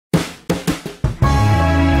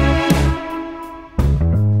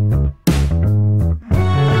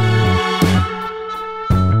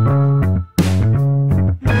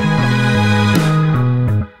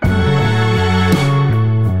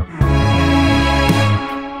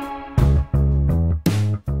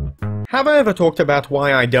Have I ever talked about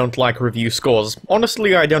why I don't like review scores?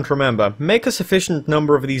 Honestly, I don't remember. Make a sufficient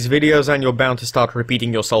number of these videos and you're bound to start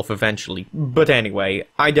repeating yourself eventually. But anyway,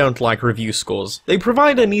 I don't like review scores. They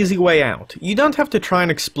provide an easy way out. You don't have to try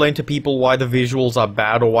and explain to people why the visuals are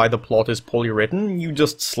bad or why the plot is poorly written. You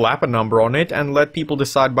just slap a number on it and let people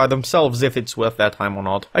decide by themselves if it's worth their time or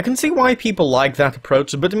not. I can see why people like that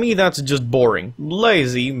approach, but to me that's just boring.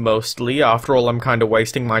 Lazy, mostly. After all, I'm kinda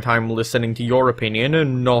wasting my time listening to your opinion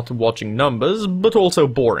and not watching numbers, but also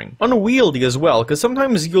boring. Unwieldy as well, because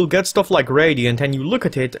sometimes you'll get stuff like Radiant and you look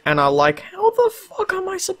at it and are like, how the fuck am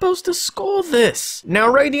I supposed to score this? Now,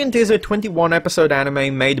 Radiant is a 21-episode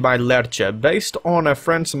anime made by Lerche, based on a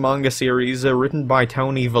French manga series written by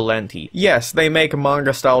Tony Valenti. Yes, they make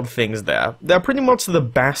manga-styled things there. They're pretty much the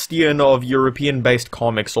bastion of European-based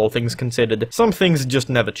comics, all things considered. Some things just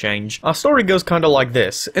never change. Our story goes kinda like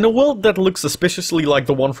this. In a world that looks suspiciously like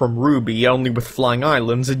the one from Ruby, only with flying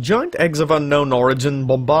islands, giant eggs of unknown origin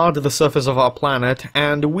bombard the surface of our planet,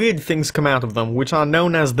 and weird things come out of them, which are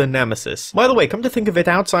known as the Nemesis. By the way, come to think of it,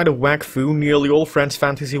 outside of Wakfu, nearly all French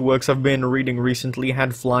fantasy works I've been reading recently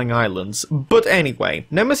had flying islands. But anyway,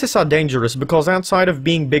 Nemesis are dangerous because outside of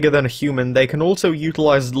being bigger than a human, they can also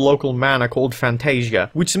utilize the local mana called Fantasia,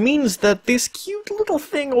 which means that this cute little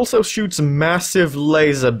thing also shoots massive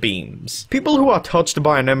laser beams. People who are touched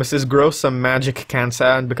by a Nemesis grow some magic cancer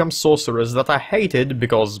and become sorcerers that are hated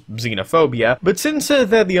because xenophobia, but since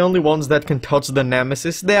they're the only ones that can touch the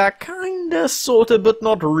Nemesis, they are kinda, sorta, but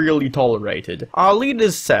not really tolerated. Our lead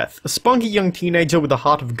is Seth, a spunky young teenager with a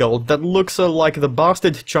heart of gold that looks like the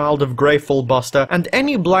bastard child of Grey Fullbuster and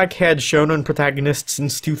any black-haired shonen protagonist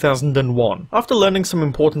since 2001. After learning some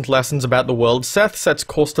important lessons about the world, Seth sets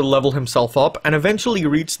course to level himself up and eventually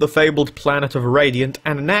reach the fabled planet of Radiant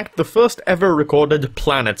and enact the first ever recorded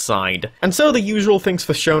planet-side. And so the usual things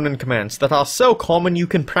for shonen commence that are so common you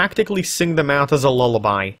can practically sing them out as a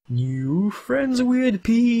lullaby. New friends, weird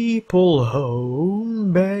people,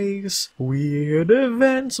 home base, weird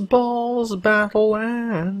events, balls, battle,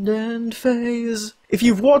 and end phase. If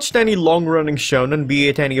you've watched any long-running shonen, be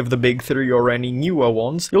it any of the big three or any newer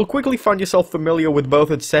ones, you'll quickly find yourself familiar with both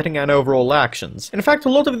its setting and overall actions. In fact, a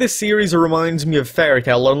lot of this series reminds me of Fairy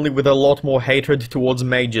Tail, only with a lot more hatred towards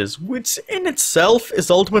mages, which in itself is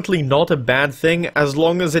ultimately not a bad thing as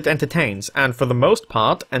long as it entertains, and for the most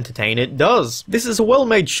part, entertain it does. This is a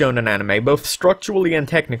well-made shonen anime, both structurally and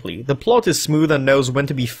technically. The plot is smooth and knows when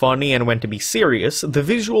to be funny and when to be serious. The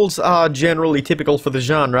visuals are generally typical for the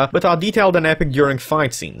genre, but are detailed and epic during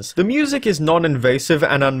fight scenes. The music is non-invasive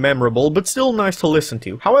and unmemorable, but still nice to listen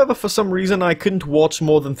to. However, for some reason I couldn't watch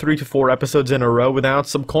more than 3 to 4 episodes in a row without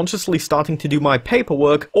subconsciously starting to do my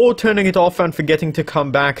paperwork, or turning it off and forgetting to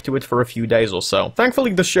come back to it for a few days or so.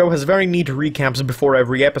 Thankfully, the show has very neat recaps before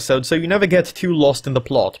every episode, so you never get too lost in the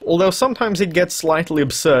plot, although sometimes it gets slightly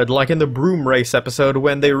absurd, like in the Broom Race episode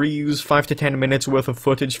when they reuse 5 to 10 minutes worth of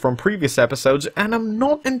footage from previous episodes, and I'm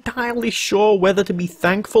not entirely sure whether to be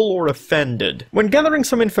thankful or offended. When gathering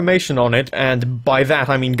some information on it, and by that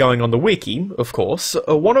I mean going on the wiki, of course,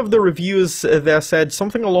 one of the reviewers there said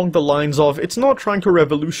something along the lines of, it's not trying to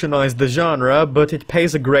revolutionize the genre, but it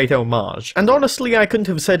pays a great homage. And honestly, I couldn't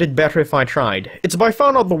have said it better if I tried. It's by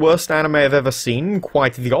far not the worst anime I've ever seen,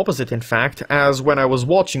 quite the opposite in fact, as when I was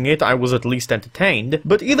watching it I was at least entertained,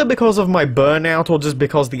 but either because of my burnout or just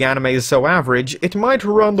because the anime is so average, it might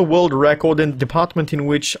run the world record in the department in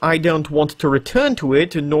which I don't want to return to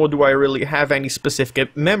it, nor do I really have any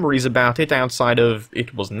specific memories about it outside of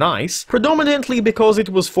it was nice, predominantly because it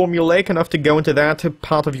was formulaic enough to go into that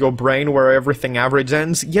part of your brain where everything average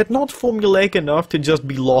ends, yet not formulaic enough to just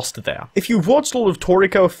be lost there. If you've watched all of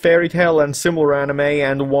Toriko, Fairy Tail, and similar anime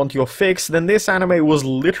and want your fix, then this anime was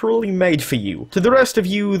literally made for you. To the rest of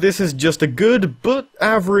you, this is just a good, but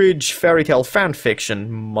average Fairy Tail fanfiction.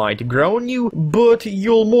 Might grow on you, but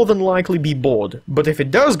you'll more than likely be bored. But if it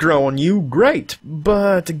does grow on you, great.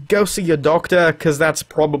 But go see your doctor, cause that's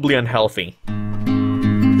probably unhealthy.